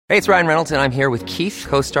Hey, it's Ryan Reynolds, and I'm here with Keith,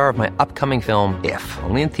 co-star of my upcoming film, If,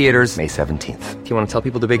 only in theaters May 17th. Do you want to tell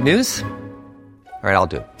people the big news? All right, I'll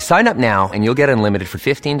do it. Sign up now and you'll get unlimited for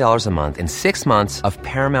 $15 a month and 6 months of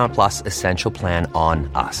Paramount Plus Essential Plan on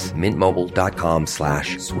us.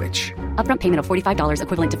 MintMobile.com/switch. Upfront payment of $45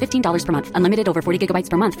 equivalent to $15 per month. Unlimited over 40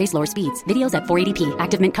 gigabytes per month. Face lower speeds. Videos at 480p.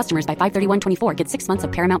 Active Mint customers by 531.24 get 6 months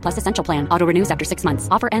of Paramount Plus Essential Plan. Auto renews after 6 months.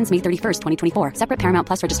 Offer ends May 31st, 2024. Separate Paramount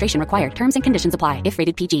Plus registration required. Terms and conditions apply if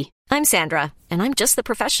rated PG. I'm Sandra, and I'm just the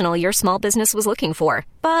professional your small business was looking for.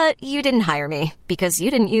 But you didn't hire me because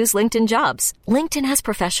you didn't use LinkedIn Jobs. LinkedIn has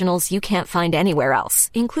professionals you can't find anywhere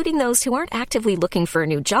else, including those who aren't actively looking for a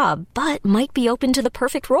new job, but might be open to the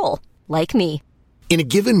perfect role, like me. In a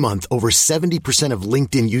given month, over 70% of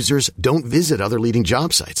LinkedIn users don't visit other leading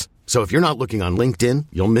job sites. So if you're not looking on LinkedIn,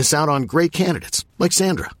 you'll miss out on great candidates like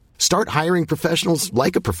Sandra. Start hiring professionals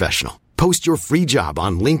like a professional. Post your free job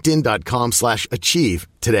on linkedin.com/achieve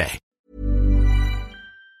today.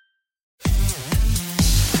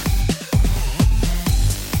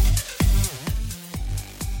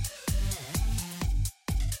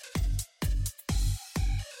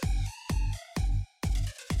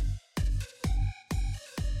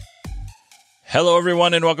 Hello,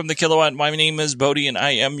 everyone, and welcome to Kilowatt. My name is Bodie, and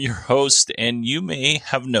I am your host, and you may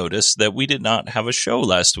have noticed that we did not have a show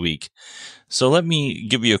last week. So let me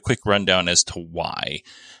give you a quick rundown as to why.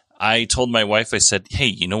 I told my wife, I said, hey,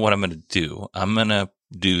 you know what I'm going to do? I'm going to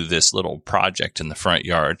do this little project in the front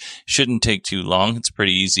yard. Shouldn't take too long. It's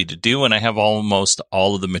pretty easy to do, and I have almost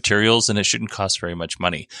all of the materials, and it shouldn't cost very much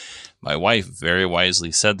money. My wife very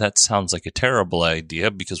wisely said, that sounds like a terrible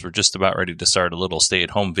idea because we're just about ready to start a little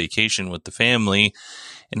stay-at-home vacation with the family,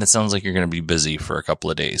 and it sounds like you're going to be busy for a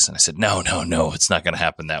couple of days. And I said, no, it's not going to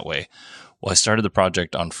happen that way. Well, I started the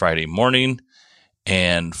project on Friday morning,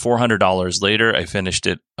 and $400 later, I finished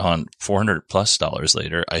it on $400+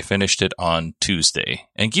 later. I finished it on Tuesday.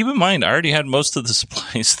 And keep in mind, I already had most of the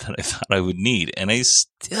supplies that I thought I would need, and I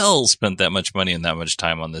still spent that much money and that much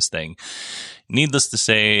time on this thing. Needless to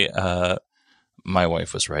say, my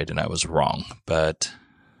wife was right and I was wrong.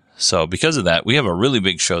 So because of that, we have a really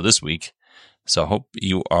big show this week. So I hope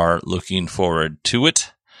you are looking forward to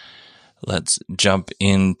it. Let's jump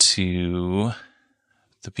into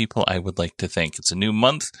the people I would like to thank. It's a new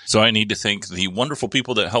month, so I need to thank the wonderful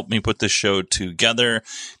people that helped me put this show together.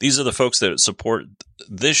 These are the folks that support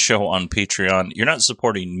this show on Patreon. You're not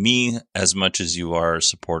supporting me as much as you are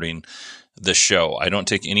supporting the show. I don't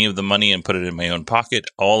take any of the money and put it in my own pocket.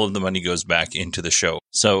 All of the money goes back into the show.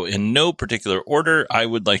 So in no particular order, I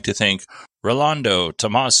would like to thank Rolando,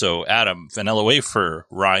 Tommaso, Adam, Vanilla Wafer,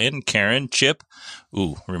 Ryan, Karen, Chip.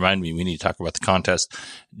 Ooh, remind me, we need to talk about the contest.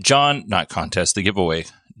 The giveaway.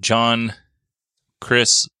 John,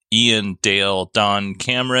 Chris, Ian, Dale, Don,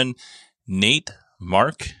 Cameron, Nate,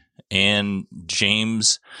 Mark, and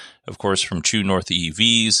James, of course, from True North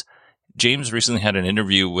EVs. James recently had an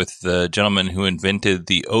interview with the gentleman who invented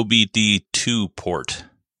the OBD2 port,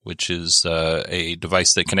 which is a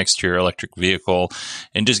device that connects to your electric vehicle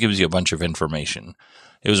and just gives you a bunch of information.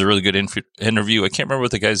 It was a really good interview. I can't remember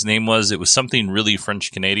what the guy's name was. It was something really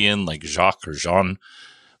French-Canadian, like Jacques or Jean,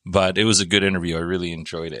 but it was a good interview. I really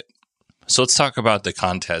enjoyed it. So let's talk about the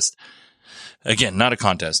contest. Again, not a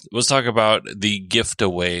contest. Let's talk about the gift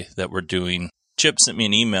away that we're doing. Chip sent me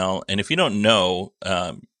an email, and if you don't know,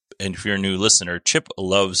 and if you're a new listener, Chip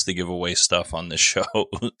loves to give away stuff on this show.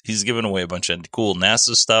 He's given away a bunch of cool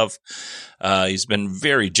NASA stuff. He's been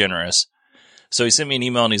very generous. So he sent me an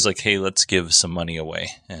email and he's like, hey, let's give some money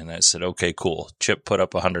away. And I said, okay, cool. Chip put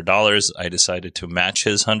up $100. I decided to match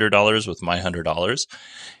his $100 with my $100.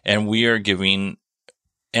 And we are giving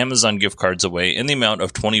Amazon gift cards away in the amount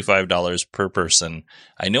of $25 per person.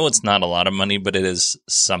 I know it's not a lot of money, but it is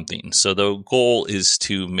something. So the goal is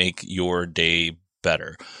to make your day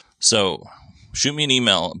better. So shoot me an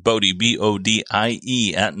email, Bodie, BODIE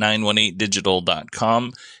at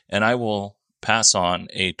 918digital.com, and I will pass on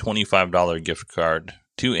a $25 gift card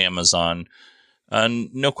to Amazon.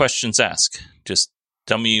 No questions asked. Just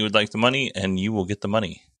tell me you would like the money, and you will get the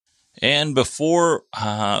money. And before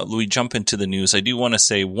we jump into the news, I do want to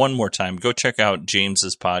say one more time, go check out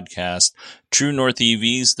James's podcast, True North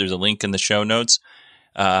EVs. There's a link in the show notes.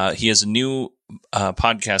 He has a new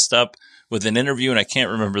podcast up with an interview, and I can't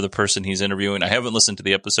remember the person he's interviewing. I haven't listened to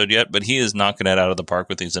the episode yet, but he is knocking it out of the park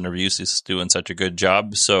with these interviews. He's doing such a good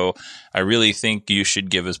job. So I really think you should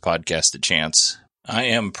give his podcast a chance. I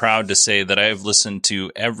am proud to say that I have listened to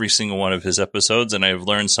every single one of his episodes, and I have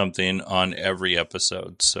learned something on every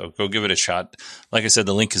episode. So go give it a shot. Like I said,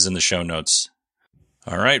 the link is in the show notes.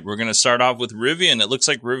 All right, we're going to start off with Rivian. It looks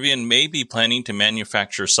like Rivian may be planning to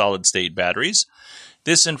manufacture solid-state batteries.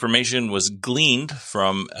 This information was gleaned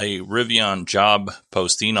from a Rivian job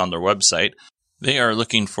posting on their website. They are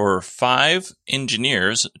looking for 5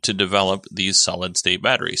 engineers to develop these solid-state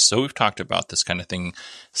batteries. So we've talked about this kind of thing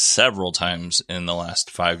several times in the last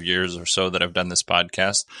 5 years or so that I've done this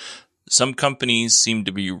podcast. Some companies seem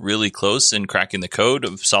to be really close in cracking the code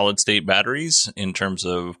of solid-state batteries in terms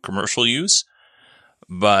of commercial use,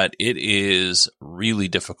 but it is really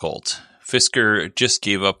difficult. Fisker just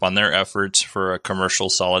gave up on their efforts for commercial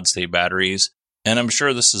solid-state batteries. And I'm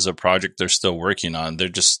sure this is a project they're still working on.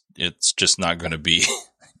 It's just not going to be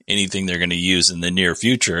anything they're going to use in the near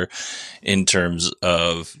future in terms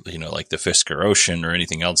of, like the Fisker Ocean or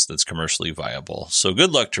anything else that's commercially viable. So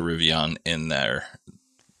good luck to Rivian in their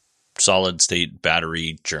solid state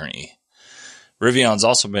battery journey. Rivian's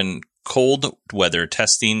also been cold weather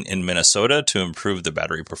testing in Minnesota to improve the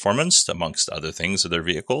battery performance, amongst other things, of their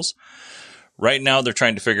vehicles. Right now, they're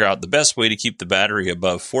trying to figure out the best way to keep the battery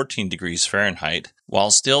above 14 degrees Fahrenheit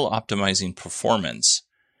while still optimizing performance.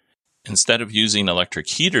 Instead of using electric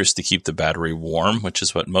heaters to keep the battery warm, which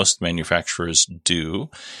is what most manufacturers do,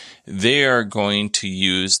 they are going to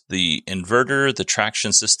use the inverter, the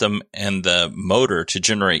traction system, and the motor to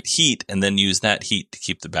generate heat and then use that heat to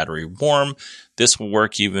keep the battery warm. This will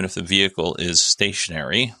work even if the vehicle is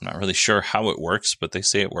stationary. I'm not really sure how it works, but they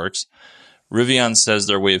say it works. Rivian says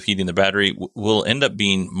their way of heating the battery will end up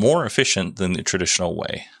being more efficient than the traditional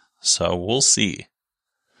way. So we'll see.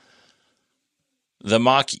 The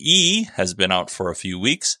Mach-E has been out for a few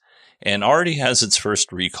weeks and already has its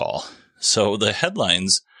first recall. So the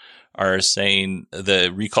headlines are saying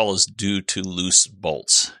the recall is due to loose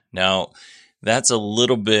bolts. Now, that's a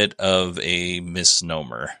little bit of a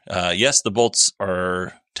misnomer. Yes, the bolts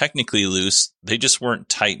are technically loose. They just weren't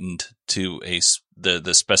tightened to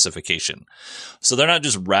the specification. So they're not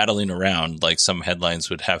just rattling around like some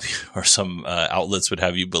headlines would have you, or some outlets would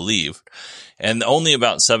have you believe. And only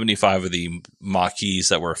about 75 of the Mach-E's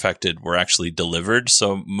that were affected were actually delivered.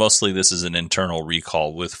 So mostly this is an internal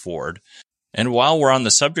recall with Ford. And while we're on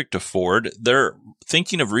the subject of Ford, they're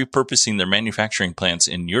thinking of repurposing their manufacturing plants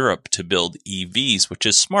in Europe to build EVs, which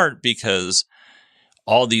is smart because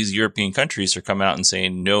all these European countries are coming out and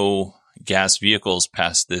saying no gas vehicles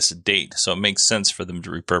past this date. So it makes sense for them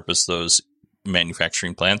to repurpose those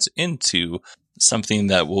manufacturing plants into something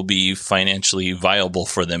that will be financially viable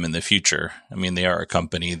for them in the future. I mean, they are a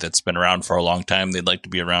company that's been around for a long time. They'd like to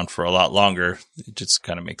be around for a lot longer. It just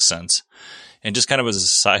kind of makes sense. And just kind of as a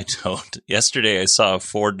side note, yesterday I saw a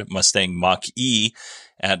Ford Mustang Mach-E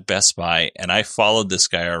at Best Buy, and I followed this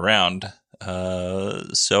guy around.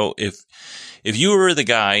 So if you were the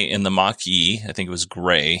guy in the Mach-E, I think it was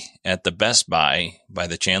gray, at the Best Buy by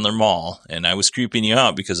the Chandler Mall, and I was creeping you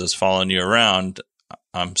out because I was following you around,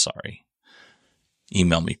 I'm sorry.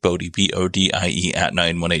 Email me, Bodie, BODIE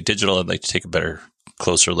 @918digital. I'd like to take a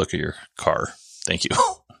closer look at your car. Thank you.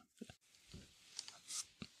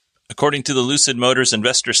 According to the Lucid Motors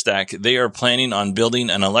investor stack, they are planning on building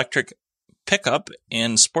an electric pickup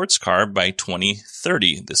and sports car by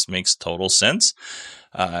 2030. This makes total sense.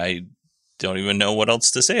 I don't even know what else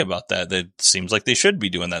to say about that. It seems like they should be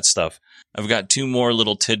doing that stuff. I've got 2 more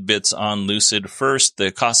little tidbits on Lucid. First,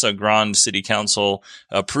 the Casa Grande City Council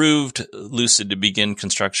approved Lucid to begin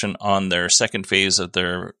construction on their second phase of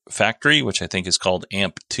their factory, which I think is called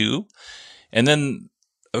AMP2. And then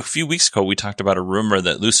a few weeks ago, we talked about a rumor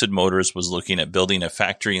that Lucid Motors was looking at building a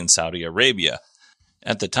factory in Saudi Arabia.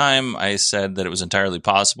 At the time, I said that it was entirely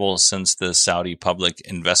possible since the Saudi Public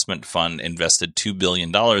Investment Fund invested $2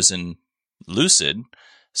 billion in Lucid.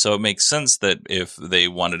 So it makes sense that if they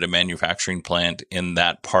wanted a manufacturing plant in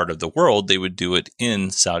that part of the world, they would do it in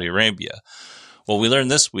Saudi Arabia. Well, we learned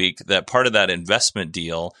this week that part of that investment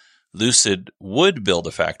deal, Lucid would build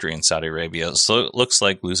a factory in Saudi Arabia. So it looks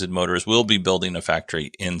like Lucid Motors will be building a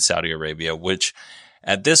factory in Saudi Arabia, which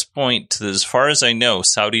at this point, as far as I know,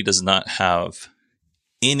 Saudi does not have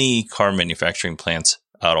any car manufacturing plants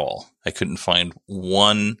at all. I couldn't find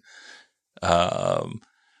one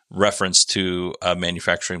reference to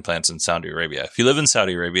manufacturing plants in Saudi Arabia. If you live in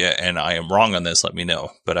Saudi Arabia and I am wrong on this, let me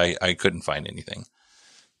know. But I couldn't find anything.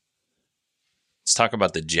 Let's talk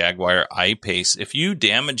about the Jaguar I-Pace. If you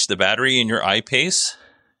damage the battery in your I-Pace,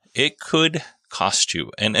 it could cost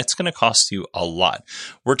you, and it's going to cost you a lot.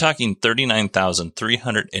 We're talking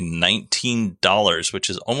 $39,319, which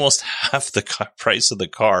is almost half the price of the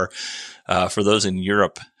car. For those in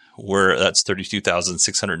Europe, where that's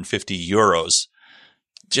 32,650 euros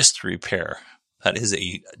just to repair. That is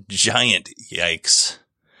a giant yikes.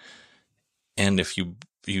 And if you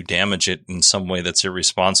damage it in some way that's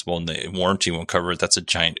irresponsible and the warranty won't cover it, that's a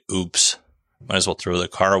giant oops. Might as well throw the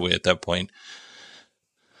car away at that point.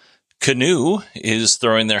 Canoo is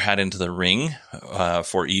throwing their hat into the ring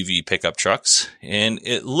for EV pickup trucks, and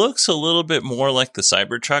it looks a little bit more like the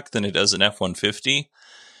Cybertruck than it does an F-150.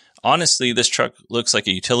 Honestly, this truck looks like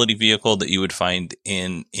a utility vehicle that you would find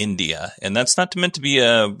in India, and that's not meant to be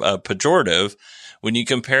a pejorative. When you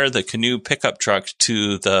compare the Canoo pickup truck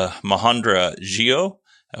to the Mahindra Geo,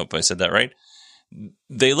 I hope I said that right,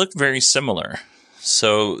 they look very similar.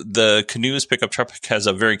 So the Canoo's pickup truck has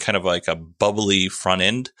a very kind of like a bubbly front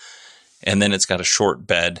end, and then it's got a short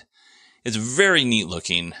bed. It's very neat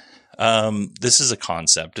looking. This is a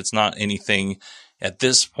concept. It's not anything at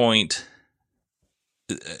this point.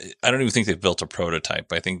 I don't even think they've built a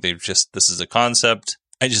prototype. I think this is a concept.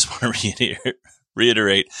 I just want to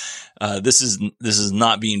reiterate, this is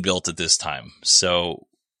not being built at this time. So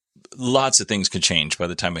lots of things could change by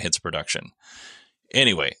the time it hits production.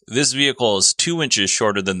 Anyway, this vehicle is 2 inches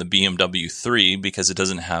shorter than the BMW 3 because it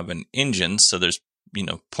doesn't have an engine. So there's,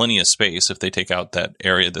 plenty of space if they take out that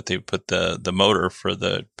area that they put the motor for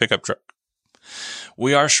the pickup truck.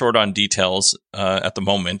 We are short on details at the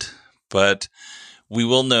moment, but we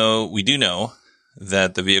do know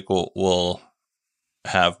that the vehicle will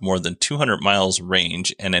have more than 200 miles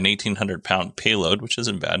range and an 1,800 pound payload, which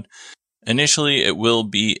isn't bad. Initially, it will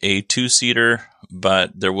be a 2-seater,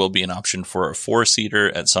 but there will be an option for a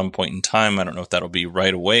 4-seater at some point in time. I don't know if that'll be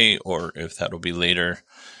right away or if that'll be later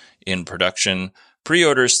in production.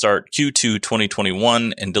 Pre-orders start Q2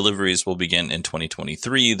 2021 and deliveries will begin in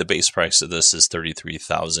 2023. The base price of this is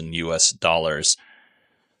 $33,000 US.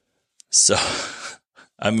 So,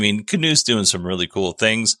 Canoo's doing some really cool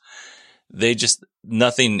things.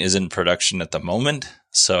 Nothing is in production at the moment.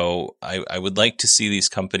 So I would like to see these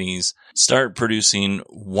companies start producing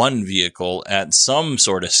one vehicle at some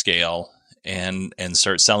sort of scale and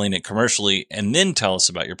start selling it commercially and then tell us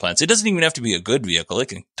about your plans. It doesn't even have to be a good vehicle. It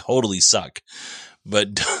can totally suck.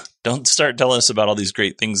 But don't start telling us about all these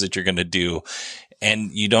great things that you're going to do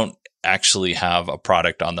and you don't actually have a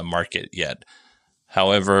product on the market yet.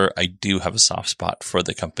 However, I do have a soft spot for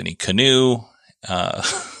the company Canoo.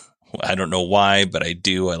 I don't know why, but I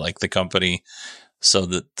do. I like the company. So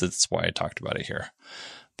that's why I talked about it here.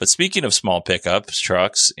 But speaking of small pickups,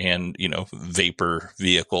 trucks, and, vapor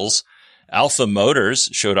vehicles, Alpha Motors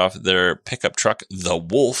showed off their pickup truck, the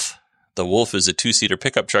Wolf. The Wolf is a 2-seater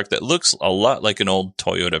pickup truck that looks a lot like an old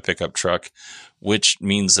Toyota pickup truck, which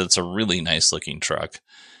means it's a really nice looking truck.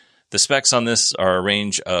 The specs on this are a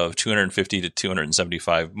range of 250 to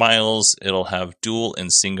 275 miles. It'll have dual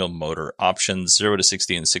and single motor options, 0 to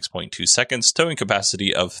 60 in 6.2 seconds, towing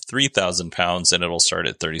capacity of 3,000 pounds, and it'll start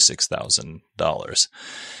at $36,000.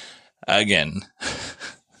 Again,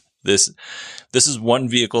 this is one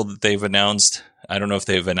vehicle that they've announced. I don't know if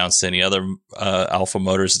they've announced any other Alpha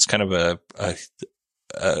Motors. It's kind of a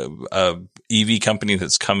EV company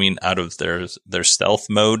that's coming out of their stealth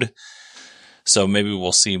mode. So maybe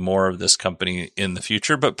we'll see more of this company in the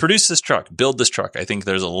future, but produce this truck, build this truck. I think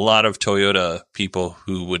there's a lot of Toyota people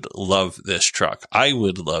who would love this truck. I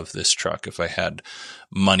would love this truck if I had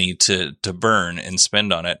money to burn and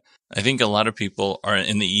spend on it. I think a lot of people are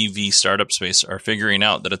in the EV startup space are figuring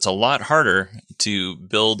out that it's a lot harder to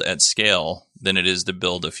build at scale than it is to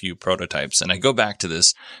build a few prototypes. And I go back to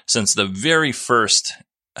this since the very first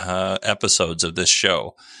episodes of this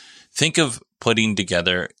show. Think of putting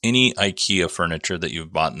together any IKEA furniture that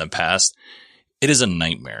you've bought in the past. It is a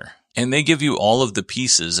nightmare. And they give you all of the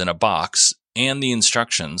pieces in a box and the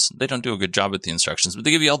instructions. They don't do a good job at the instructions, but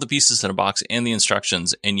they give you all the pieces in a box and the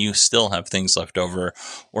instructions, and you still have things left over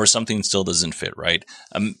or something still doesn't fit right.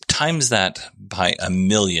 Times that by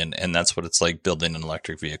 1,000,000, and that's what it's like building an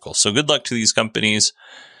electric vehicle. So good luck to these companies.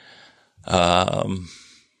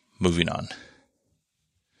 Moving on.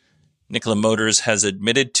 Nikola Motors has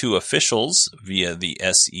admitted to officials via the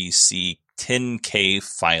SEC 10-K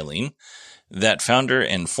filing that founder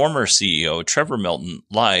and former CEO Trevor Milton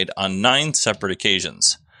lied on 9 separate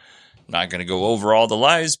occasions. I'm not going to go over all the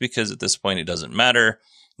lies because at this point it doesn't matter.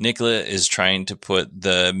 Nikola is trying to put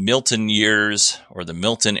the Milton years or the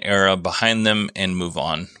Milton era behind them and move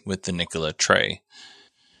on with the Nikola Tre.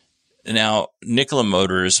 Now, Nikola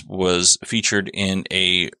Motors was featured in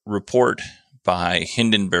a report by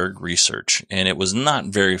Hindenburg Research, and it was not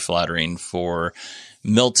very flattering for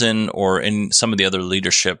Milton or in some of the other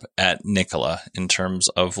leadership at Nikola in terms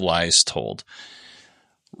of lies told.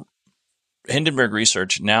 Hindenburg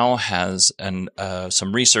Research now has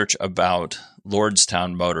some research about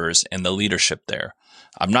Lordstown Motors and the leadership there.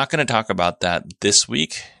 I'm not going to talk about that this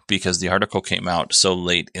week because the article came out so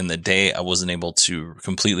late in the day. I wasn't able to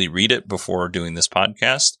completely read it before doing this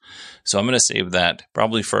podcast. So I'm going to save that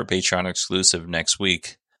probably for a Patreon exclusive next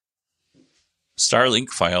week. Starlink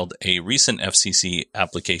filed a recent FCC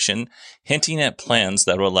application hinting at plans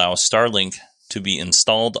that will allow Starlink to be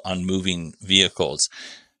installed on moving vehicles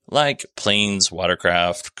like planes,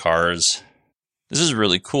 watercraft, cars. This is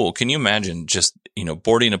really cool. Can you imagine just,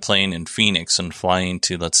 boarding a plane in Phoenix and flying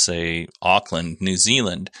to, let's say, Auckland, New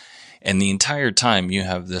Zealand, and the entire time you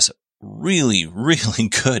have this really, really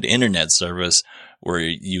good internet service where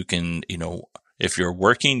you can, if you're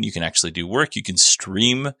working, you can actually do work. You can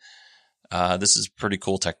stream. This is pretty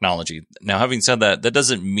cool technology. Now, having said that, that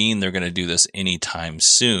doesn't mean they're going to do this anytime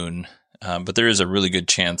soon. But there is a really good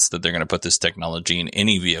chance that they're going to put this technology in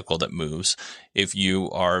any vehicle that moves. If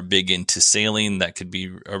you are big into sailing, that could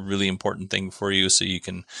be a really important thing for you, so you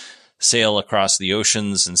can sail across the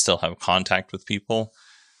oceans and still have contact with people.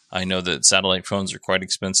 I know that satellite phones are quite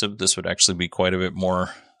expensive. This would actually be quite a bit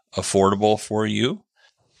more affordable for you.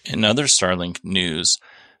 In other Starlink news,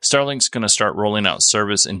 Starlink's going to start rolling out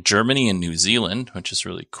service in Germany and New Zealand, which is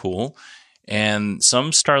really cool. And some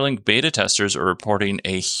Starlink beta testers are reporting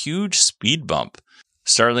a huge speed bump.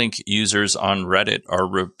 Starlink users on Reddit are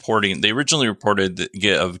reporting, they originally reported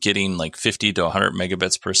of getting like 50 to 100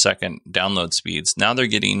 megabits per second download speeds. Now they're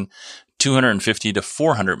getting 250 to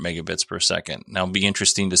 400 megabits per second. Now it'll be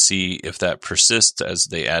interesting to see if that persists as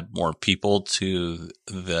they add more people to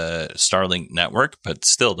the Starlink network. But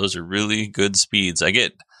still, those are really good speeds. I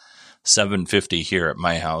get 750 here at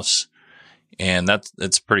my house. And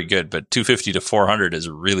that's pretty good, but 250 to 400 is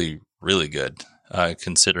really, really good,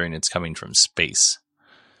 considering it's coming from space.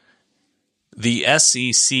 The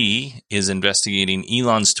SEC is investigating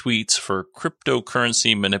Elon's tweets for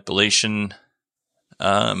cryptocurrency manipulation.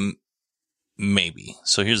 Maybe.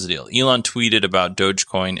 So here's the deal. Elon tweeted about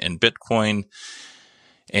Dogecoin and Bitcoin.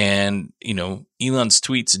 And, Elon's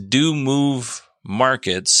tweets do move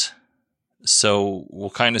markets. So we'll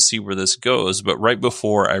kind of see where this goes. But right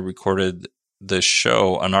before I recorded the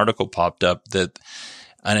show, an article popped up that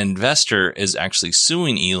an investor is actually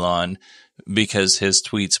suing Elon because his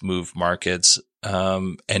tweets move markets,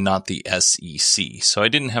 and not the SEC. So I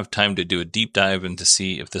didn't have time to do a deep dive and to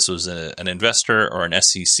see if this was an investor or an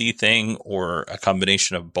SEC thing or a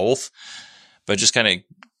combination of both. But just kind of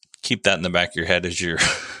keep that in the back of your head as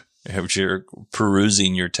you're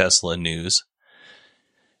perusing your Tesla news.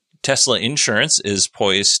 Tesla Insurance is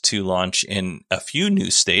poised to launch in a few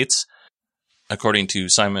new states. According to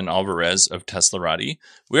Simon Alvarez of Teslarati,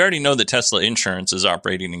 we already know that Tesla Insurance is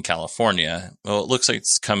operating in California. Well, it looks like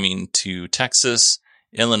it's coming to Texas,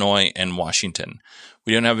 Illinois, and Washington.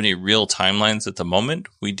 We don't have any real timelines at the moment.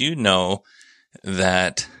 We do know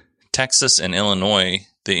that Texas and Illinois,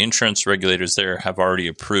 the insurance regulators there, have already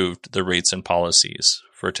approved the rates and policies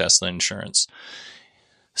for Tesla Insurance.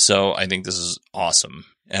 So I think this is awesome.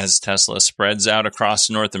 As Tesla spreads out across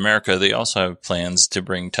North America, they also have plans to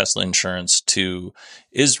bring Tesla Insurance to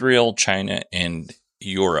Israel, China, and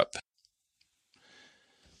Europe.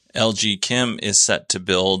 LG Chem is set to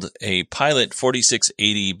build a pilot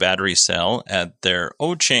 4680 battery cell at their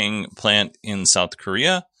Ochang plant in South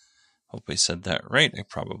Korea. Hope I said that right. I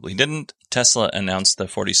probably didn't. Tesla announced the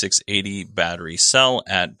 4680 battery cell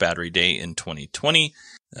at Battery Day in 2020.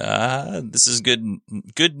 This is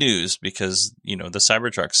good news because, the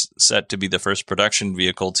Cybertruck's set to be the first production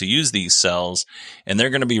vehicle to use these cells, and they're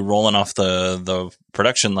going to be rolling off the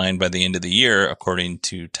production line by the end of the year, according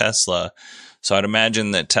to Tesla. So I'd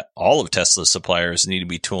imagine that all of Tesla's suppliers need to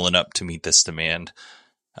be tooling up to meet this demand.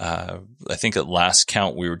 I think at last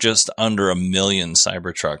count, we were just under 1 million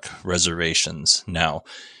Cybertruck reservations. Now,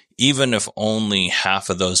 even if only half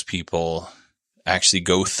of those people actually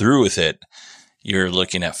go through with it, you're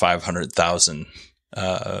looking at 500,000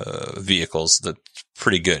 vehicles. That's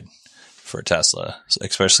pretty good for Tesla,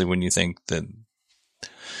 especially when you think that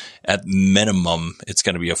at minimum it's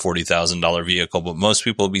going to be a $40,000 vehicle, but most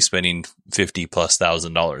people will be spending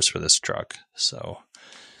 $50,000+ for this truck. So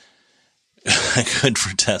good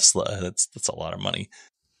for Tesla. That's a lot of money.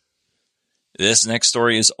 This next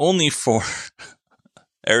story is only for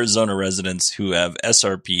Arizona residents who have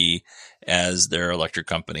SRP as their electric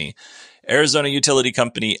company. Arizona utility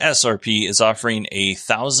company SRP is offering a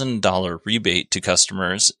 $1,000 rebate to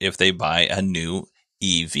customers if they buy a new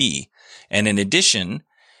EV. And in addition,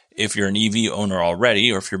 if you're an EV owner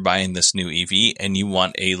already, or if you're buying this new EV and you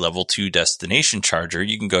want a level 2 destination charger,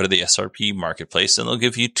 you can go to the SRP marketplace and they'll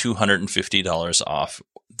give you $250 off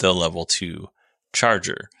the level 2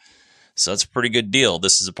 charger. So that's a pretty good deal.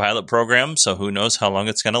 This is a pilot program, so who knows how long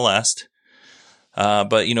it's going to last.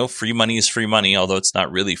 But, free money is free money, although it's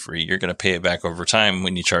not really free. You're going to pay it back over time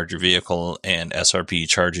when you charge your vehicle, and SRP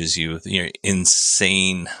charges you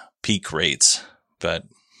insane peak rates. But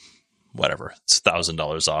whatever, it's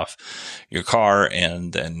 $1,000 off your car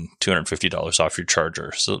and then $250 off your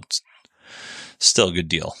charger. So it's still a good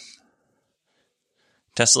deal.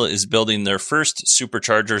 Tesla is building their first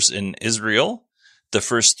superchargers in Israel. The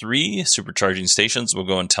first 3 supercharging stations will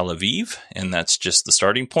go in Tel Aviv, and that's just the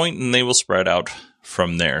starting point, and they will spread out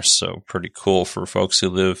from there. So pretty cool for folks who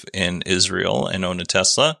live in Israel and own a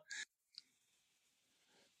Tesla.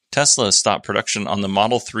 Tesla stopped production on the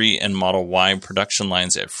Model 3 and Model Y production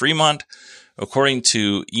lines at Fremont. According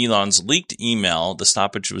to Elon's leaked email, the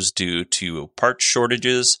stoppage was due to part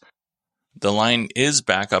shortages. The line is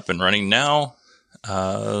back up and running now.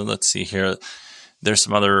 Let's see here. There's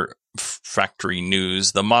some other factory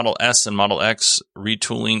news. The Model S and Model X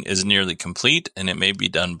retooling is nearly complete, and it may be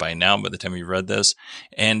done by now by the time you read this.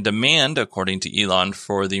 And demand, according to Elon,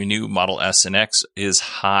 for the new Model S and X is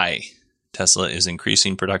high. Tesla is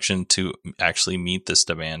increasing production to actually meet this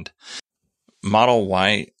demand. Model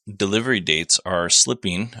Y delivery dates are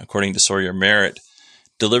slipping. According to Sawyer Merritt,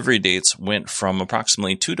 delivery dates went from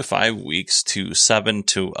approximately 2 to 5 weeks to 7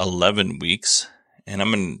 to 11 weeks. And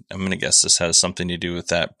I'm gonna guess this has something to do with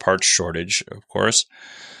that parts shortage, of course,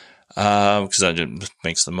 because that just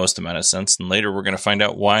makes the most amount of sense. And later we're going to find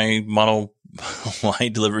out why Model Y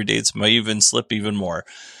delivery dates might even slip even more.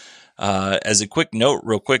 As a quick note,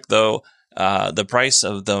 real quick though, the price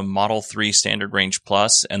of the Model 3 Standard Range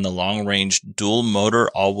Plus and the Long Range Dual Motor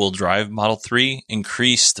All-Wheel Drive Model 3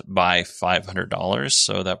 increased by $500.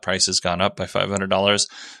 So that price has gone up by $500.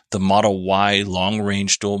 The Model Y Long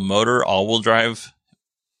Range Dual Motor All-Wheel Drive,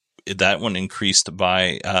 that one increased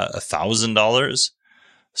by $1,000.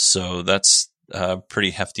 So that's a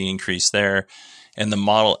pretty hefty increase there. And the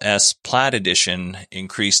Model S Plaid Edition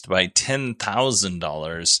increased by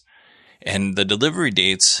 $10,000. And the delivery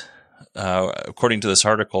dates, according to this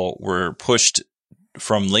article, were pushed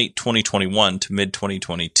from late 2021 to mid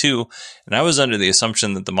 2022. And I was under the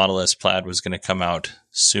assumption that the Model S Plaid was going to come out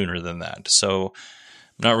sooner than that. So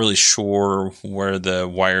I'm not really sure where the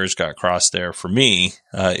wires got crossed there for me.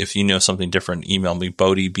 If you know something different, email me,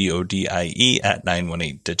 Bodie, BODIE, at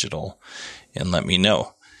 918digital, and let me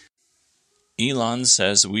know. Elon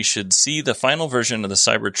says we should see the final version of the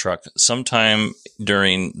Cybertruck sometime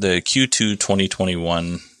during the Q2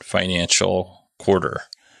 2021 financial quarter.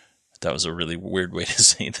 That was a really weird way to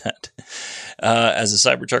say that. As a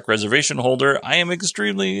Cybertruck reservation holder, I am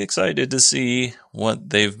extremely excited to see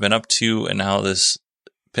what they've been up to and how this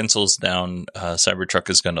pencils down Cybertruck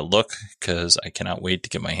is going to look, because I cannot wait to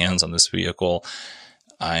get my hands on this vehicle.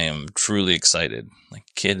 I am truly excited, like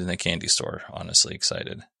a kid in a candy store, honestly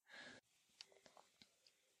excited.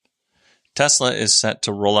 Tesla is set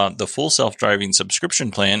to roll out the full self-driving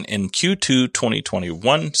subscription plan in Q2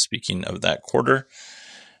 2021. Speaking of that quarter,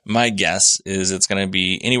 my guess is it's going to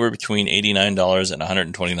be anywhere between $89 and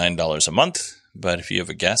 $129 a month. But if you have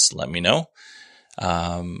a guess, let me know.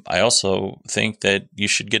 I also think that you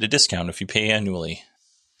should get a discount if you pay annually.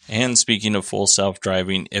 And speaking of full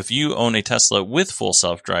self-driving, if you own a Tesla with full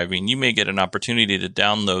self-driving, you may get an opportunity to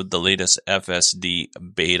download the latest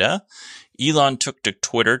FSD beta. Elon took to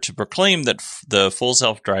Twitter to proclaim that the full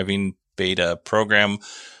self-driving beta program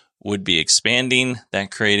would be expanding. That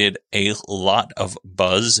created a lot of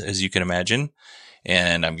buzz, as you can imagine.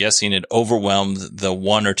 And I'm guessing it overwhelmed the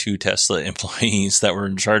 1 or 2 Tesla employees that were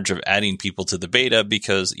in charge of adding people to the beta,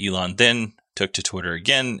 because Elon then took to Twitter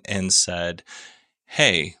again and said,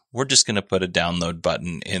 hey, we're just going to put a download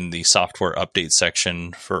button in the software update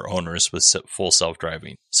section for owners with full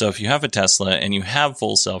self-driving. So if you have a Tesla and you have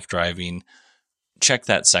full self-driving, check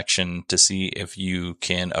that section to see if you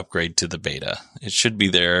can upgrade to the beta. It should be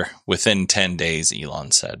there within 10 days,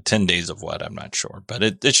 Elon said. 10 days of what? I'm not sure. But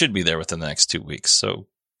it should be there within the next 2 weeks. So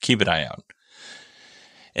keep an eye out.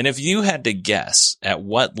 And if you had to guess at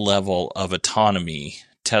what level of autonomy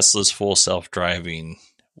Tesla's full self-driving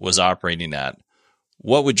was operating at,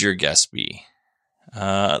 what would your guess be?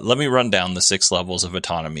 Let me run down the 6 levels of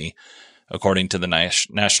autonomy according to the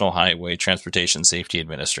National Highway Transportation Safety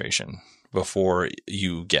Administration before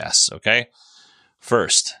you guess, okay?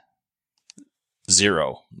 First,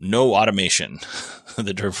 0, no automation.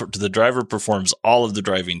 The driver performs all of the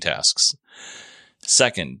driving tasks.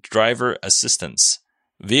 Second, driver assistance.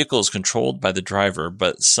 Vehicle is controlled by the driver,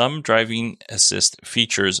 but some driving assist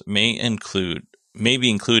features may be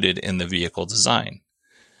included in the vehicle design.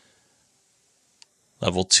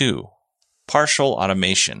 Level 2, partial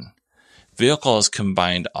automation. Vehicle has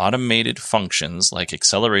combined automated functions like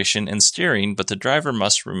acceleration and steering, but the driver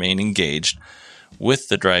must remain engaged with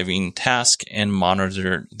the driving task and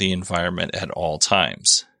monitor the environment at all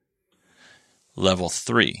times. Level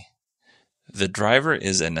 3, The driver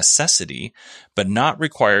is a necessity, but not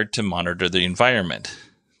required to monitor the environment.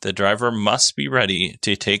 The driver must be ready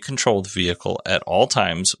to take control of the vehicle at all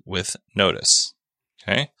times with notice.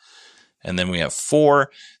 Okay? And then we have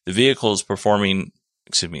 4, the vehicle is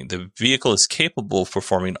capable of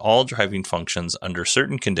performing all driving functions under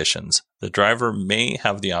certain conditions. The driver may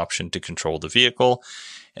have the option to control the vehicle.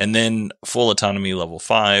 And then full autonomy level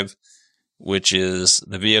 5, which is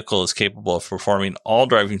the vehicle is capable of performing all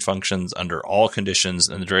driving functions under all conditions,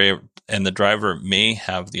 and the driver may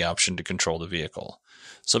have the option to control the vehicle.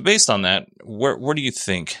 So based on that, where do you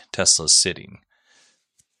think Tesla's sitting?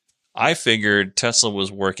 I figured Tesla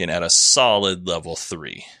was working at a solid level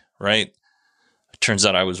 3, right? It turns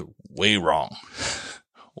out I was way wrong.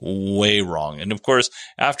 Way wrong. And of course,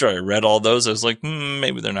 after I read all those, I was like,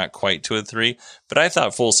 maybe they're not quite to a 3. But I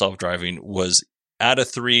thought full self-driving was at a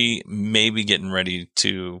 3, maybe getting ready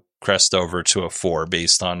to crest over to a 4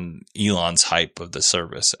 based on Elon's hype of the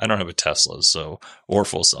service. I don't have a Tesla, or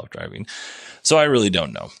full self-driving. So I really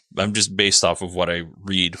don't know. I'm just based off of what I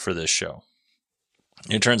read for this show.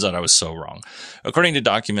 It turns out I was so wrong. According to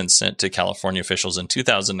documents sent to California officials in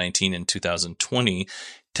 2019 and 2020,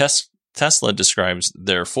 Tesla describes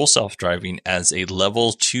their full self-driving as a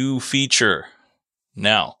level 2 feature.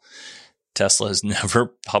 Now, Tesla has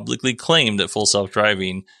never publicly claimed that full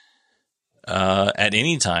self-driving at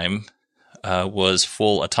any time was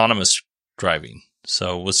full autonomous driving.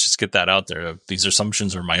 So let's just get that out there. These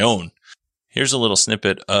assumptions are my own. Here's a little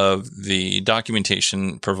snippet of the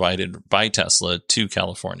documentation provided by Tesla to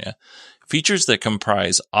California. Features that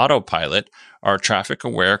comprise autopilot are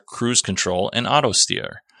traffic-aware cruise control and auto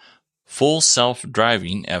steer. Full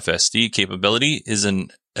self-driving FSD capability is an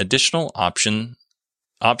additional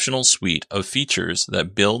optional suite of features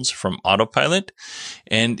that builds from autopilot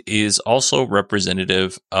and is also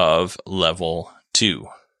representative of level 2.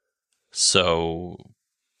 So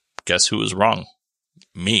guess who was wrong?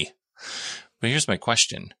 Me. But here's my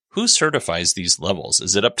question. Who certifies these levels?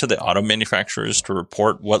 Is it up to the auto manufacturers to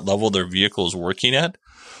report what level their vehicle is working at?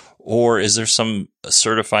 Or is there some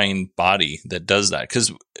certifying body that does that?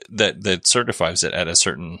 Because that certifies it at a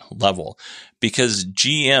certain level. Because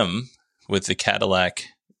GM with the Cadillac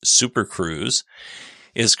Super Cruise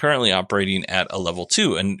is currently operating at a level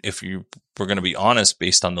 2. And if we're going to be honest,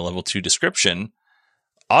 based on the level 2 description,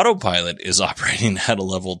 autopilot is operating at a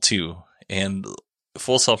level 2. And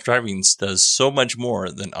full self-driving does so much more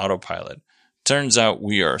than autopilot. Turns out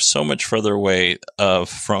we are so much further away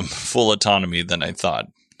from full autonomy than I thought.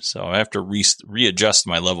 So I have to readjust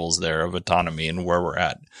my levels there of autonomy and where we're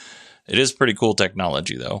at. It is pretty cool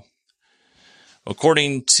technology, though.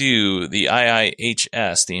 According to the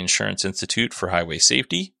IIHS, the Insurance Institute for Highway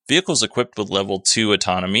Safety, vehicles equipped with level 2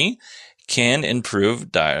 autonomy can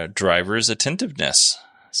improve drivers' attentiveness.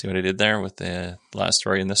 See what I did there with the last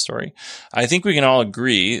story and this story? I think we can all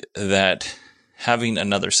agree that having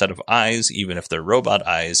another set of eyes, even if they're robot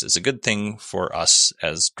eyes, is a good thing for us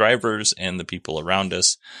as drivers and the people around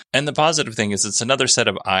us. And the positive thing is it's another set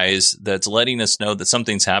of eyes that's letting us know that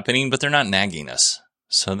something's happening, but they're not nagging us.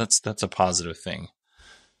 So that's a positive thing.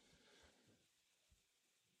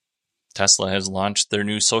 Tesla has launched their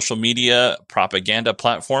new social media propaganda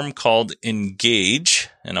platform called Engage,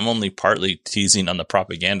 and I'm only partly teasing on the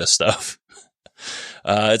propaganda stuff.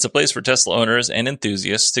 It's a place for Tesla owners and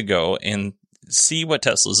enthusiasts to go and see what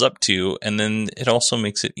Tesla's up to, and then it also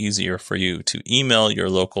makes it easier for you to email your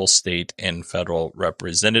local, state, and federal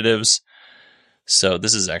representatives. So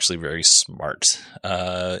this is actually very smart.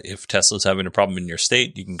 If Tesla's having a problem in your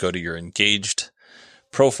state, you can go to your Engaged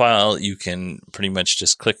profile. You can pretty much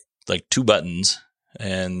just click like 2 buttons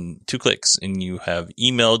and 2 clicks, and you have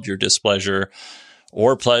emailed your displeasure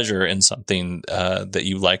or pleasure in something that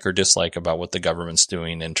you like or dislike about what the government's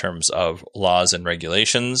doing in terms of laws and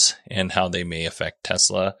regulations and how they may affect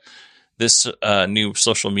Tesla. This new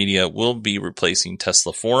social media will be replacing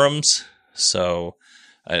Tesla forums. So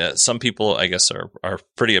some people, I guess, are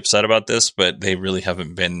pretty upset about this, but they really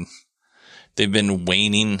haven't been. They've been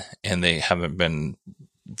waning, and they haven't been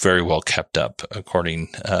very well kept up, according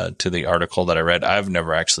to the article that I read. I've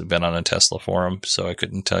never actually been on a Tesla forum, so I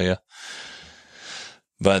couldn't tell you.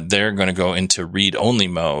 But they're going to go into read-only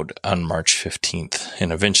mode on March 15th.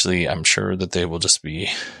 And eventually, I'm sure that they will just be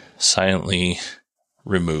silently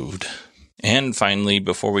removed. And finally,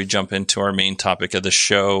 before we jump into our main topic of the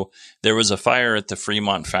show, there was a fire at the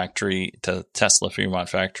Tesla Fremont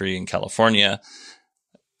factory in California.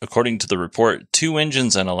 According to the report, 2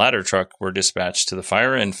 engines and a ladder truck were dispatched to the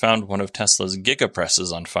fire and found one of Tesla's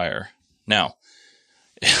gigapresses on fire. Now,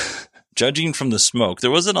 judging from the smoke,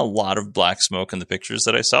 there wasn't a lot of black smoke in the pictures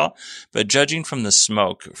that I saw, but judging from the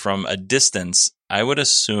smoke from a distance, I would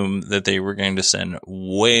assume that they were going to send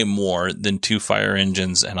way more than 2 fire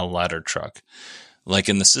engines and a ladder truck. Like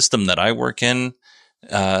in the system that I work in,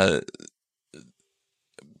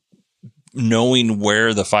 knowing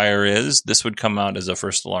where the fire is, this would come out as a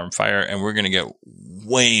first alarm fire, and we're going to get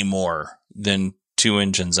way more than 2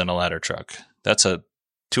 engines and a ladder truck.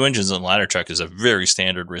 2 engines and a ladder truck is a very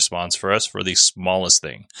standard response for us for the smallest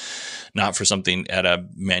thing, not for something at a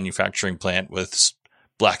manufacturing plant with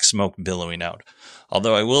black smoke billowing out.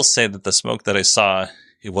 Although I will say that the smoke that I saw,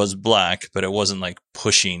 it was black, but it wasn't like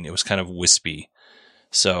pushing. It was kind of wispy.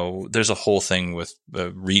 So there's a whole thing with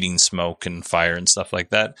reading smoke and fire and stuff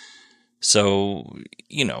like that. So,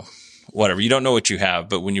 whatever. You don't know what you have,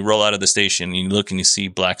 but when you roll out of the station and you look and you see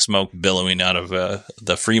black smoke billowing out of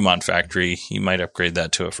the Fremont factory, you might upgrade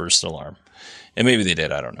that to a first alarm. And maybe they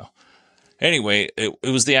did. I don't know. Anyway, it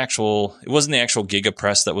wasn't the actual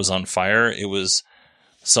gigapress that was on fire. It was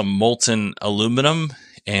some molten aluminum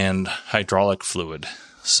and hydraulic fluid.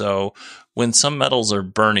 So when some metals are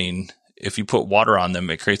burning, if you put water on them,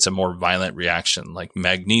 it creates a more violent reaction. Like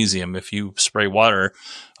magnesium, if you spray water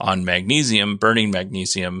on magnesium, burning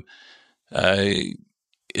magnesium,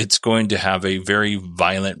 it's going to have a very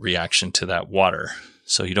violent reaction to that water.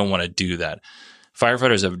 So you don't want to do that.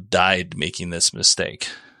 Firefighters have died making this mistake.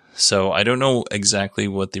 So I don't know exactly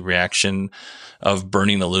what the reaction of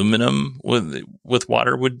burning aluminum with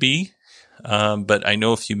water would be. But I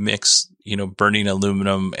know if you mix, burning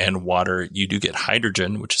aluminum and water, you do get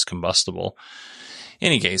hydrogen, which is combustible. In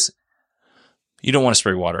any case, you don't want to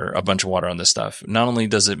spray a bunch of water on this stuff. Not only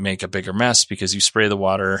does it make a bigger mess because you spray the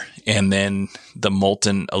water and then the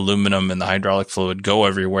molten aluminum and the hydraulic fluid go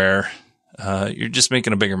everywhere, you're just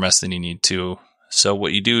making a bigger mess than you need to. So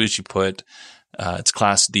what you do is you put, it's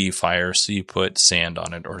Class D fire, so you put sand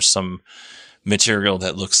on it or some material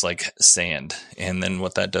that looks like sand. And then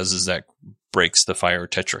what that does is that breaks the fire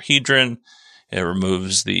tetrahedron. It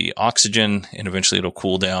removes the oxygen and eventually it'll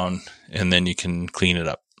cool down and then you can clean it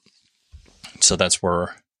up. So that's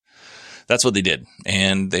what they did.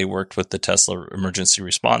 And they worked with the Tesla emergency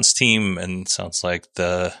response team, and it sounds like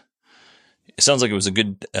it was a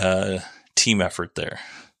good team effort there.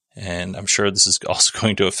 And I'm sure this is also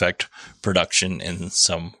going to affect production in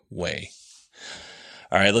some way.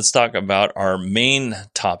 All right, let's talk about our main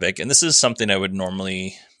topic. And this is something I would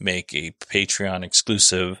normally make a Patreon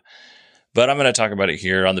exclusive, but I'm going to talk about it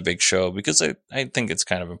here on the big show because I think it's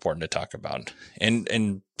kind of important to talk about.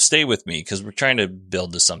 And stay with me because we're trying to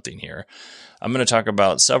build to something here. I'm going to talk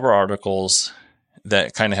about several articles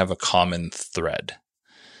that kind of have a common thread.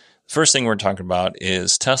 First thing we're talking about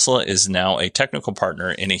is Tesla is now a technical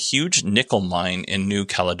partner in a huge nickel mine in New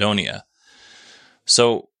Caledonia.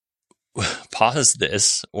 So pause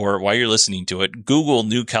this, or while you're listening to it, Google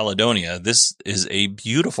New Caledonia. This is a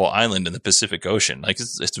beautiful island in the Pacific Ocean. Like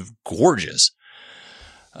it's gorgeous.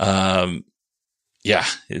 I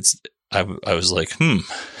was like,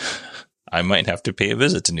 I might have to pay a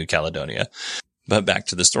visit to New Caledonia. But back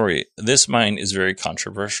to the story. This mine is very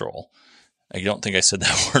controversial. I don't think I said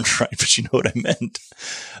that word right, but you know what I meant.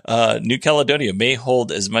 New Caledonia may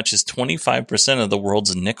hold as much as 25% of the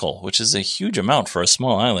world's nickel, which is a huge amount for a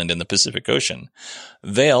small island in the Pacific Ocean.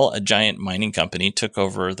 Vale, a giant mining company, took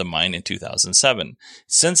over the mine in 2007.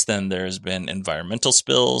 Since then, there has been environmental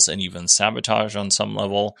spills and even sabotage on some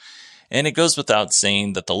level. And it goes without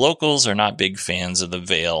saying that the locals are not big fans of the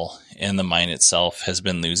Vale, and the mine itself has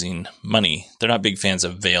been losing money. They're not big fans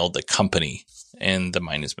of Vale, the company, and the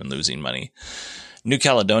mine has been losing money. New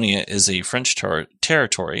Caledonia is a French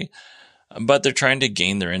territory, but they're trying to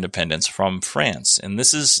gain their independence from France. And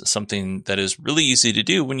this is something that is really easy to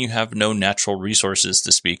do when you have no natural resources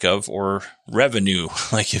to speak of or revenue.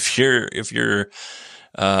 Like if you're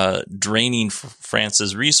draining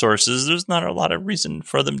France's resources, there's not a lot of reason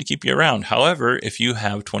for them to keep you around. However, if you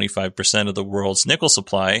have 25% of the world's nickel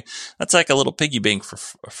supply, that's like a little piggy bank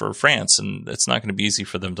for France, and it's not going to be easy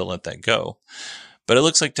for them to let that go. But it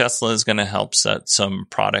looks like Tesla is going to help set some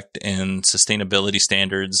product and sustainability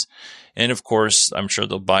standards. And of course, I'm sure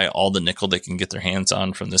they'll buy all the nickel they can get their hands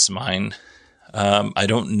on from this mine. I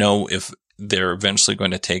don't know if they're eventually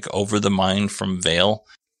going to take over the mine from Vale.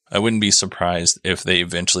 I wouldn't be surprised if they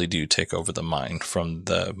eventually do take over the mine from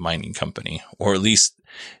the mining company, or at least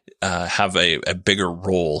have a bigger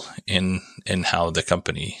role in how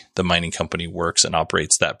the mining company works and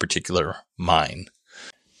operates that particular mine.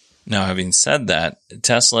 Now, having said that,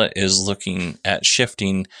 Tesla is looking at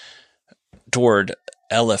shifting toward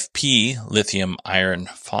LFP, lithium iron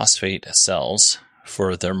phosphate cells,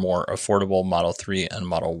 for their more affordable Model 3 and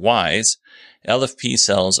Model Ys. LFP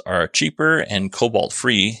cells are cheaper and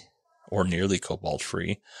cobalt-free, or nearly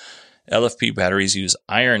cobalt-free. LFP batteries use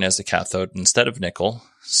iron as the cathode instead of nickel.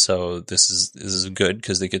 So this is good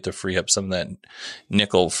because they get to free up some of that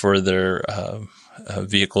nickel for their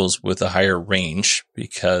vehicles with a higher range,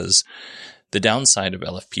 because the downside of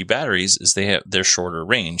LFP batteries is they're shorter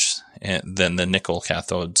range than the nickel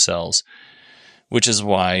cathode cells, which is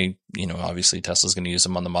why, obviously Tesla's going to use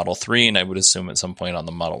them on the Model 3, and I would assume at some point on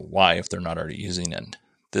the Model Y if they're not already using it.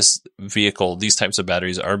 These types of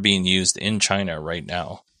batteries are being used in China right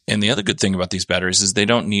now. And the other good thing about these batteries is they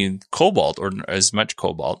don't need cobalt or as much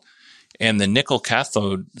cobalt. And the nickel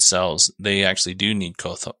cathode cells, they actually do need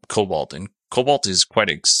cobalt. And cobalt is quite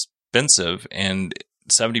expensive, and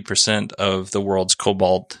 70% of the world's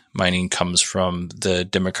cobalt mining comes from the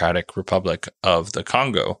Democratic Republic of the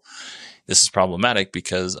Congo. This is problematic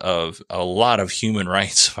because of a lot of human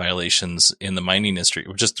rights violations in the mining industry,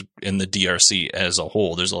 just in the DRC as a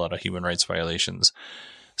whole. There's a lot of human rights violations.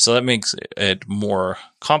 So that makes it more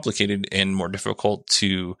complicated and more difficult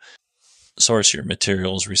to source your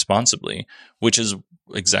materials responsibly, which is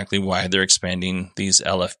exactly why they're expanding these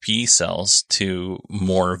LFP cells to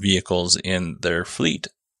more vehicles in their fleet.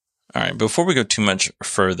 All right, before we go too much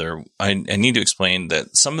further, I need to explain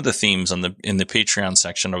that some of the themes in the Patreon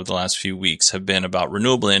section over the last few weeks have been about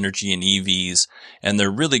renewable energy and EVs, and they're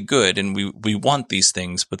really good, and we want these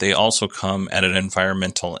things, but they also come at an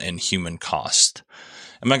environmental and human cost.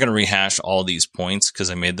 I'm not going to rehash all these points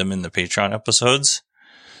because I made them in the Patreon episodes,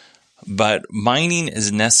 but mining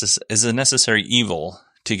is a necessary evil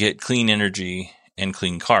to get clean energy and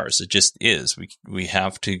clean cars. It just is. We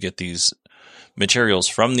have to get these materials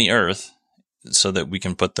from the earth so that we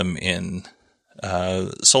can put them in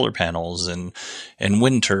solar panels and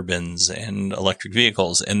wind turbines and electric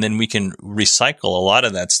vehicles, and then we can recycle a lot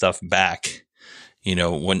of that stuff back.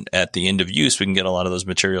 When at the end of use, we can get a lot of those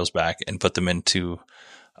materials back and put them into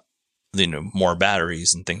more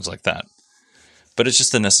batteries and things like that. But it's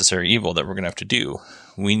just a necessary evil that we're going to have to do.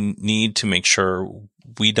 We need to make sure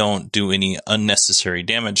we don't do any unnecessary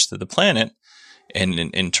damage to the planet. And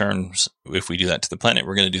in terms, if we do that to the planet,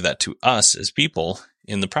 we're going to do that to us as people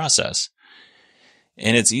in the process.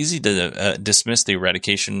 And it's easy to dismiss the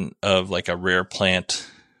eradication of like a rare plant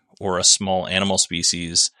or a small animal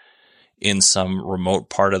species in some remote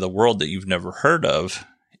part of the world that you've never heard of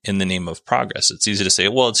in the name of progress. It's easy to say,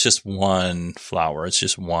 well, it's just one flower, it's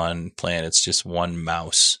just one plant, it's just one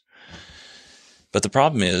mouse. But the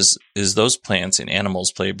problem is those plants and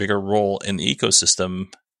animals play a bigger role in the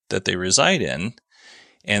ecosystem that they reside in.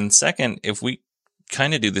 And second, if we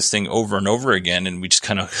kind of do this thing over and over again, and we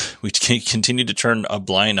continue to turn a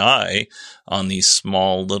blind eye on these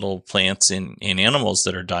small little plants and animals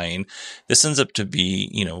that are dying, this ends up to be,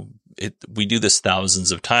 we do this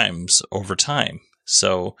thousands of times over time.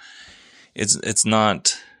 So it's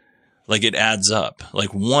not like it adds up.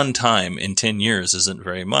 Like one time in 10 years isn't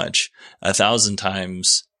very much. 1,000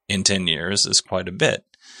 times in 10 years is quite a bit.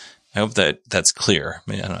 I hope that's clear.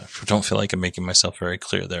 I don't feel like I'm making myself very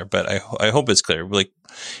clear there, but I hope it's clear. Like,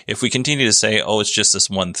 if we continue to say, oh, it's just this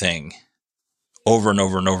one thing over and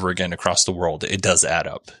over and over again across the world, it does add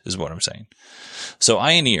up, is what I'm saying. So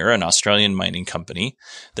Ioneer, an Australian mining company,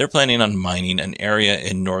 they're planning on mining an area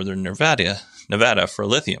in northern Nevada for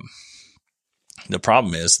lithium. The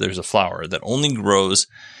problem is there's a flower that only grows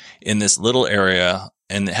in this little area,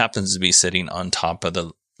 and it happens to be sitting on top of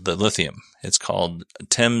the lithium. It's called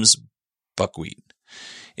Thames buckwheat.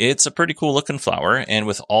 It's a pretty cool looking flower, and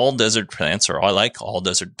with all desert plants, or I like all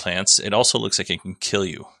desert plants, it also looks like it can kill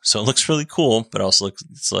you. So it looks really cool, but also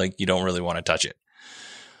looks like you don't really want to touch it.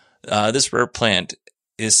 This rare plant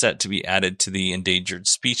is set to be added to the endangered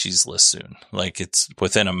species list soon. Like, it's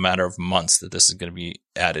within a matter of months that this is going to be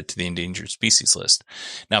added to the endangered species list.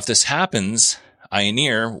 Now, if this happens,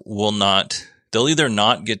 Ioneer they'll either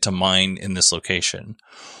not get to mine in this location,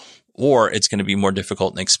 or it's going to be more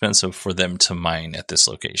difficult and expensive for them to mine at this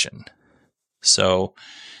location. So,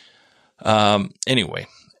 anyway,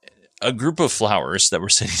 a group of flowers that were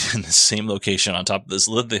sitting in the same location on top of this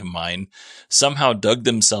lithium mine somehow dug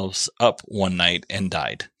themselves up one night and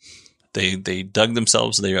died. They dug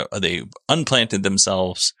themselves, they unplanted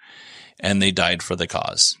themselves, and they died for the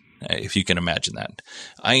cause, if you can imagine that.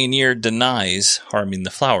 Ioneer denies harming the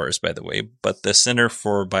flowers, by the way, but the Center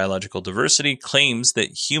for Biological Diversity claims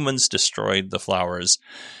that humans destroyed the flowers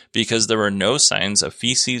because there were no signs of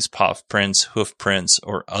feces, paw prints, hoof prints,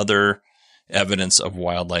 or other evidence of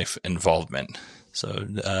wildlife involvement. So,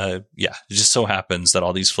 it just so happens that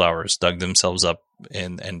all these flowers dug themselves up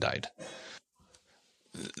and died.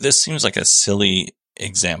 This seems like a silly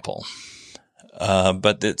example.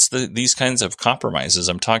 But it's these kinds of compromises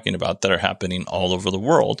I'm talking about that are happening all over the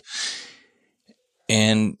world.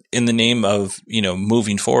 And in the name of,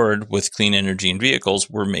 moving forward with clean energy and vehicles,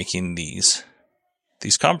 we're making these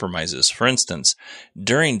compromises. For instance,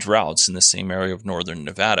 during droughts in the same area of northern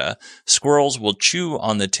Nevada, squirrels will chew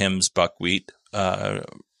on the Tim's buckwheat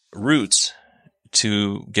roots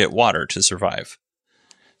to get water to survive.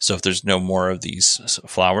 So if there's no more of these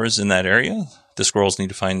flowers in that area, the squirrels need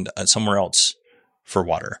to find somewhere else for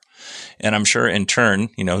water. And I'm sure in turn,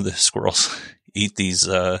 the squirrels eat these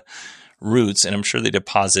roots, and I'm sure they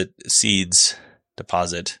deposit seeds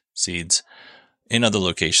in other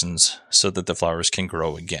locations so that the flowers can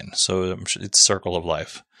grow again. So I'm sure it's a circle of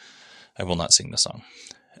life. I will not sing the song.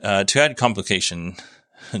 To add complication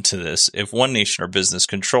to this, if one nation or business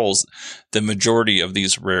controls the majority of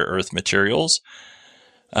these rare earth materials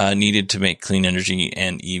needed to make clean energy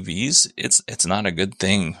and EVs, it's not a good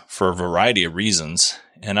thing for a variety of reasons.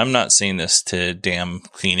 And I'm not saying this to damn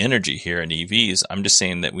clean energy here and EVs. I'm just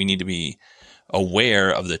saying that we need to be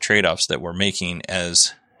aware of the trade-offs that we're making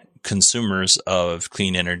as consumers of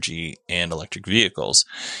clean energy and electric vehicles.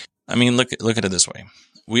 I mean, look at it this way.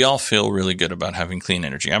 We all feel really good about having clean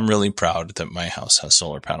energy. I'm really proud that my house has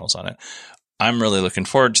solar panels on it. I'm really looking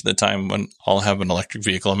forward to the time when I'll have an electric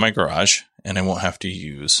vehicle in my garage and I won't have to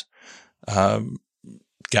use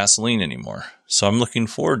gasoline anymore. So I'm looking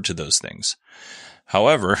forward to those things.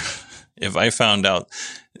 However, if I found out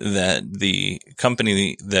that the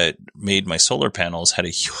company that made my solar panels had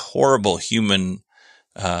a horrible human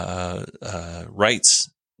rights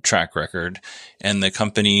track record, and the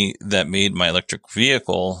company that made my electric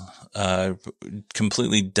vehicle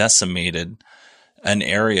completely decimated an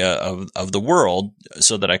area of the world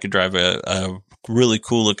so that I could drive a really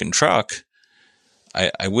cool looking truck,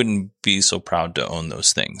 I wouldn't be so proud to own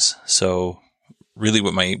those things. So really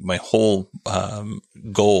what my whole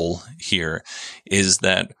goal here is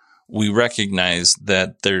that we recognize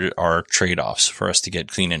that there are trade-offs for us to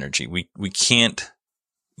get clean energy. We can't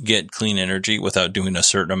get clean energy without doing a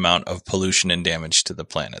certain amount of pollution and damage to the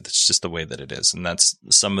planet. That's just the way that it is. And that's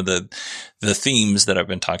some of the themes that I've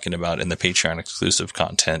been talking about in the Patreon exclusive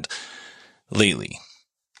content lately.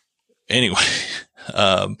 Anyway,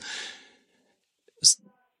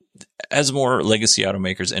 as more legacy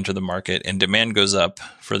automakers enter the market and demand goes up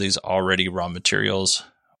for these already raw materials,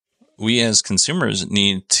 we as consumers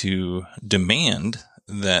need to demand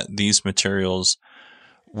that these materials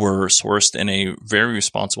were sourced in a very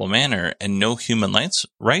responsible manner and no human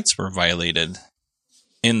rights were violated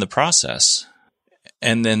in the process.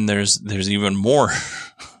 And then there's even more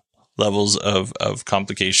levels of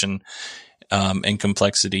complication and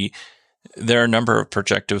complexity. There are a number of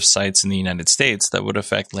protective sites in the United States that would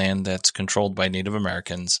affect land that's controlled by Native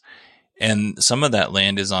Americans. And some of that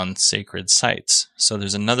land is on sacred sites. So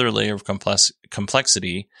there's another layer of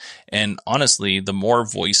complexity. And honestly, the more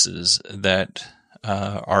voices that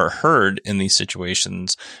are heard in these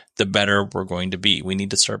situations, the better we're going to be. We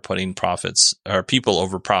need to start putting people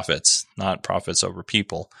over profits, not profits over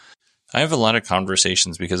people. I have a lot of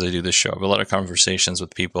conversations because I do this show. I have a lot of conversations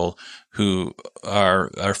with people who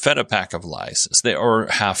are fed a pack of lies, or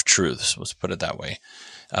half truths, let's put it that way,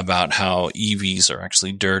 about how EVs are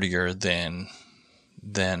actually dirtier than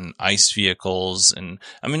ICE vehicles. And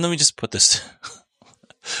I mean, let me just put this.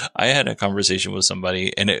 I had a conversation with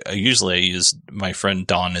somebody, and usually I use my friend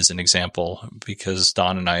Don as an example because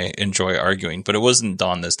Don and I enjoy arguing, but it wasn't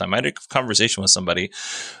Don this time. I had a conversation with somebody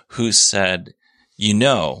who said,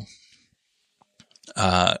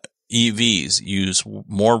 EVs use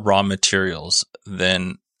more raw materials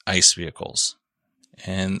than ICE vehicles.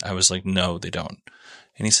 And I was like, no, they don't.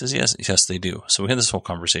 And he says, yes, they do. So we had this whole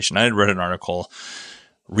conversation. I had read an article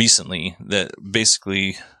recently that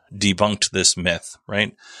basically debunked this myth,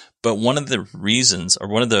 right? But one of the reasons, or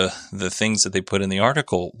one of the things that they put in the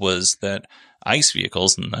article was that ICE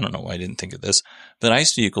vehicles, and I don't know why I didn't think of this, but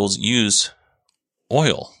ICE vehicles use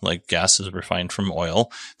oil, like gas is refined from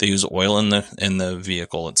oil. They use oil in the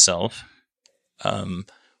vehicle itself.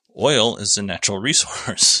 Oil is a natural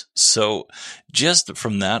resource. So just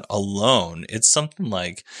from that alone, it's something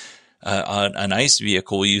like an ICE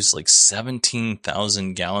vehicle will use like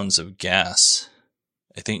 17,000 gallons of gas.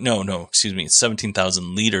 I think, it's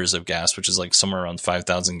 17,000 liters of gas, which is like somewhere around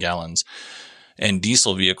 5,000 gallons. And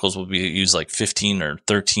diesel vehicles will use like 15 or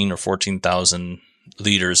 13 or 14,000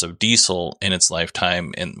 liters of diesel in its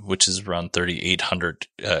lifetime, and which is around 3,800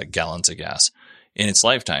 gallons of gas in its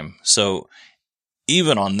lifetime. So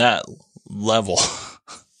even on that level,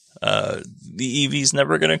 the EV is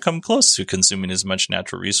never going to come close to consuming as much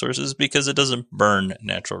natural resources because it doesn't burn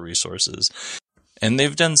natural resources. And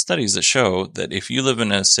they've done studies that show that if you live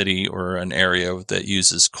in a city or an area that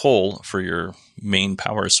uses coal for your main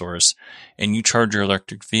power source and you charge your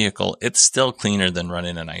electric vehicle, it's still cleaner than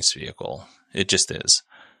running an ICE vehicle. It just is.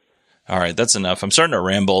 All right, that's enough. I'm starting to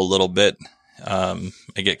ramble a little bit. I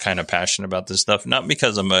get kind of passionate about this stuff, not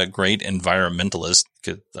because I'm a great environmentalist,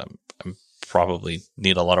 because I'm probably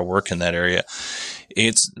need a lot of work in that area.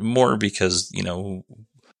 It's more because,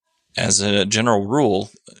 as a general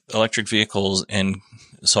rule, electric vehicles and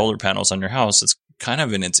solar panels on your house, it's kind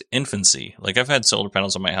of in its infancy. Like, I've had solar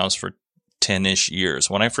panels on my house for 10-ish years.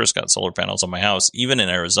 When I first got solar panels on my house, even in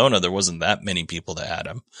Arizona, there wasn't that many people that had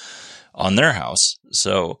them on their house.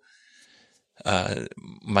 So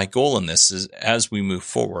my goal in this is, as we move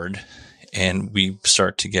forward and we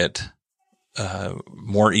start to get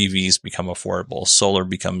more EVs become affordable, solar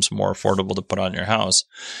becomes more affordable to put on your house,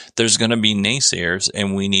 there's going to be naysayers,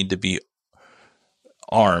 and we need to be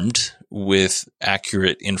armed with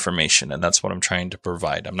accurate information. And that's what I'm trying to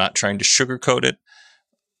provide. I'm not trying to sugarcoat it.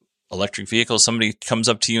 Electric vehicles, somebody comes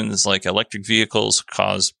up to you and is like, electric vehicles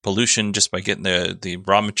cause pollution just by getting the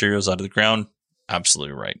raw materials out of the ground.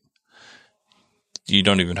 Absolutely right. You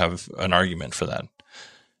don't even have an argument for that.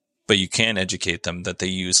 But you can educate them that they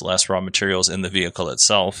use less raw materials in the vehicle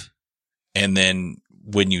itself. And then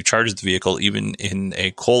when you charge the vehicle, even in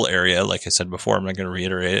a coal area, like I said before, I'm not going to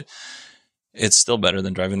reiterate it, it's still better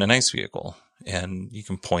than driving an ICE vehicle. And you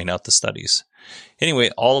can point out the studies.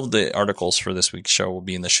 Anyway, all of the articles for this week's show will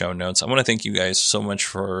be in the show notes. I want to thank you guys so much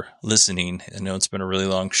for listening. I know it's been a really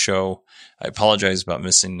long show. I apologize about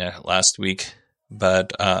missing last week,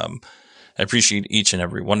 but I appreciate each and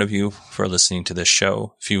every one of you for listening to this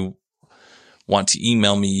show. If you want to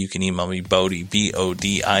email me, you can email me Bodie,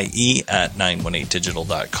 BODIE at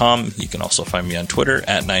 918digital.com. You can also find me on Twitter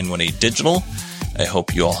at 918digital. I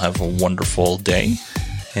hope you all have a wonderful day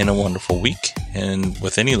and a wonderful week. And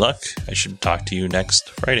with any luck, I should talk to you next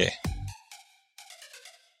Friday.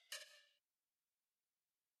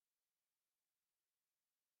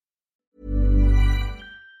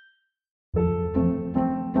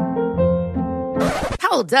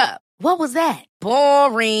 Hold up. What was that?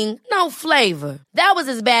 Boring. No flavor. That was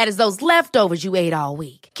as bad as those leftovers you ate all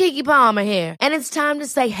week. Keke Palmer here. And it's time to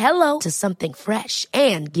say hello to something fresh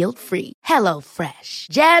and guilt-free. HelloFresh.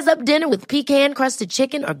 Jazz up dinner with pecan-crusted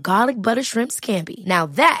chicken or garlic butter shrimp scampi. Now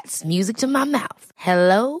that's music to my mouth.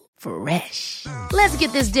 HelloFresh. Let's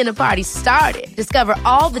get this dinner party started. Discover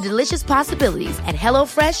all the delicious possibilities at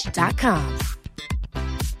HelloFresh.com.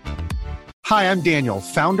 Hi, I'm Daniel,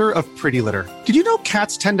 founder of Pretty Litter. Did you know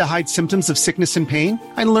cats tend to hide symptoms of sickness and pain?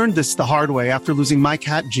 I learned this the hard way after losing my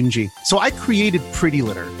cat, Gingy. So I created Pretty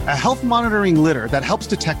Litter, a health monitoring litter that helps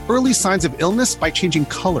detect early signs of illness by changing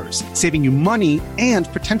colors, saving you money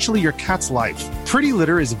and potentially your cat's life. Pretty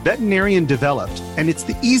Litter is veterinarian developed, and it's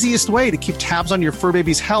the easiest way to keep tabs on your fur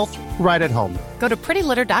baby's health right at home. Go to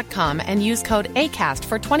prettylitter.com and use code ACAST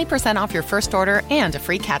for 20% off your first order and a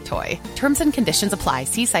free cat toy. Terms and conditions apply.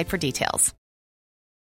 See site for details.